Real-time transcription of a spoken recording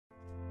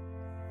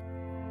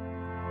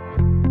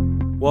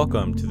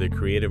Welcome to the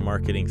Creative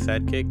Marketing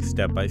Sidekick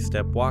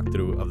step-by-step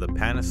walkthrough of the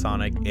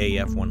Panasonic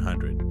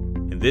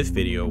AF100. In this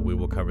video, we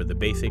will cover the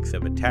basics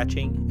of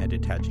attaching and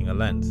detaching a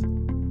lens.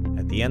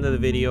 At the end of the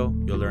video,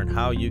 you'll learn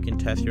how you can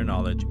test your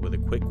knowledge with a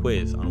quick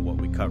quiz on what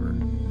we cover.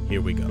 Here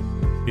we go.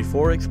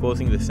 Before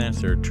exposing the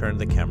sensor, turn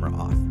the camera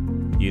off.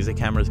 Use the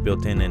camera's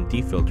built-in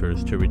ND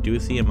filters to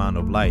reduce the amount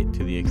of light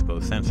to the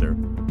exposed sensor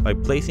by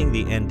placing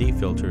the ND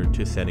filter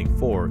to setting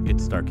 4,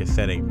 its darkest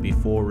setting,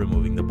 before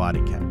removing the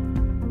body cap.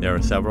 There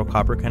are several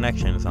copper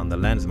connections on the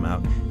lens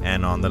mount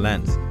and on the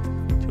lens.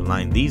 To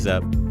line these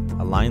up,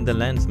 align the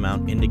lens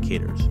mount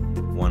indicators,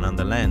 one on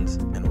the lens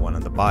and one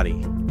on the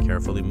body.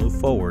 Carefully move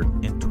forward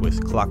and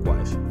twist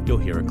clockwise. You'll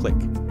hear a click.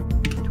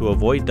 To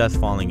avoid dust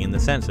falling in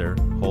the sensor,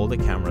 hold the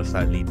camera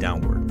slightly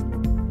downward.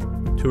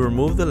 To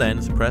remove the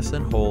lens, press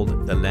and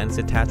hold the lens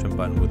attachment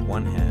button with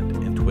one hand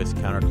and twist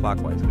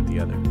counterclockwise with the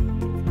other.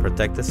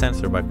 Protect the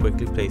sensor by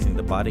quickly placing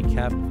the body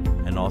cap,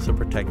 and also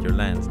protect your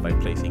lens by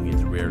placing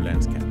its rear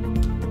lens cap.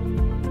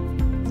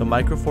 The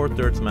Micro Four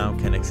Thirds mount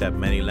can accept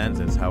many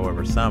lenses,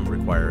 however some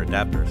require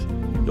adapters.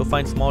 You'll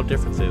find small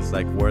differences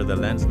like where the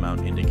lens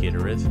mount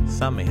indicator is,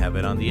 some may have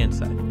it on the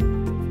inside.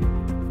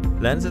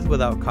 Lenses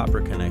without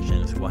copper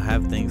connections will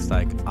have things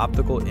like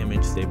optical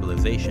image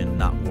stabilization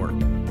not work.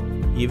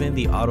 Even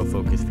the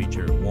autofocus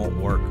feature won't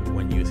work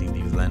when using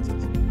these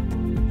lenses.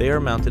 They are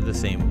mounted the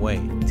same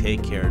way.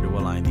 Take care to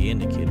align the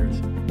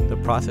indicators. The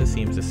process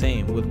seems the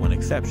same with one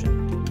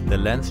exception. The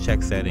lens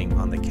check setting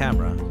on the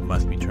camera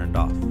must be turned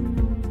off.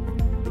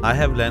 I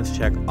have lens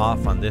check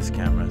off on this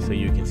camera so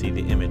you can see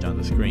the image on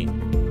the screen.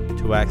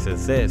 To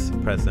access this,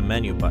 press the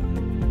menu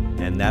button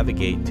and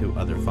navigate to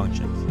other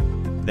functions,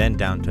 then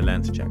down to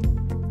lens check.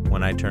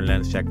 When I turn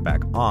lens check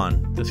back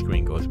on, the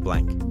screen goes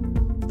blank.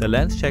 The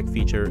lens check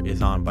feature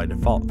is on by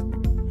default.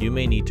 You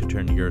may need to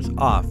turn yours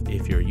off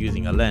if you're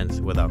using a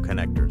lens without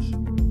connectors.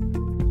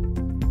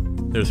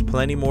 There's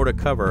plenty more to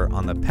cover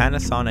on the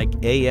Panasonic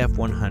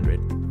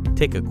AF100.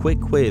 Take a quick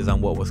quiz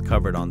on what was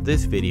covered on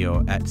this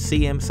video at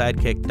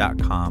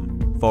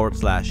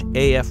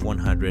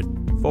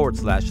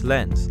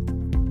cmsidekick.com/AF100/lens.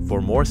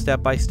 For more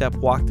step-by-step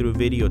walkthrough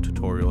video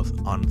tutorials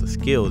on the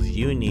skills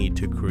you need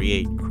to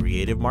create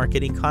creative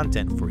marketing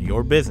content for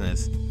your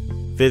business,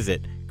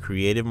 visit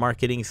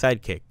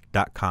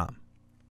creativemarketingsidekick.com.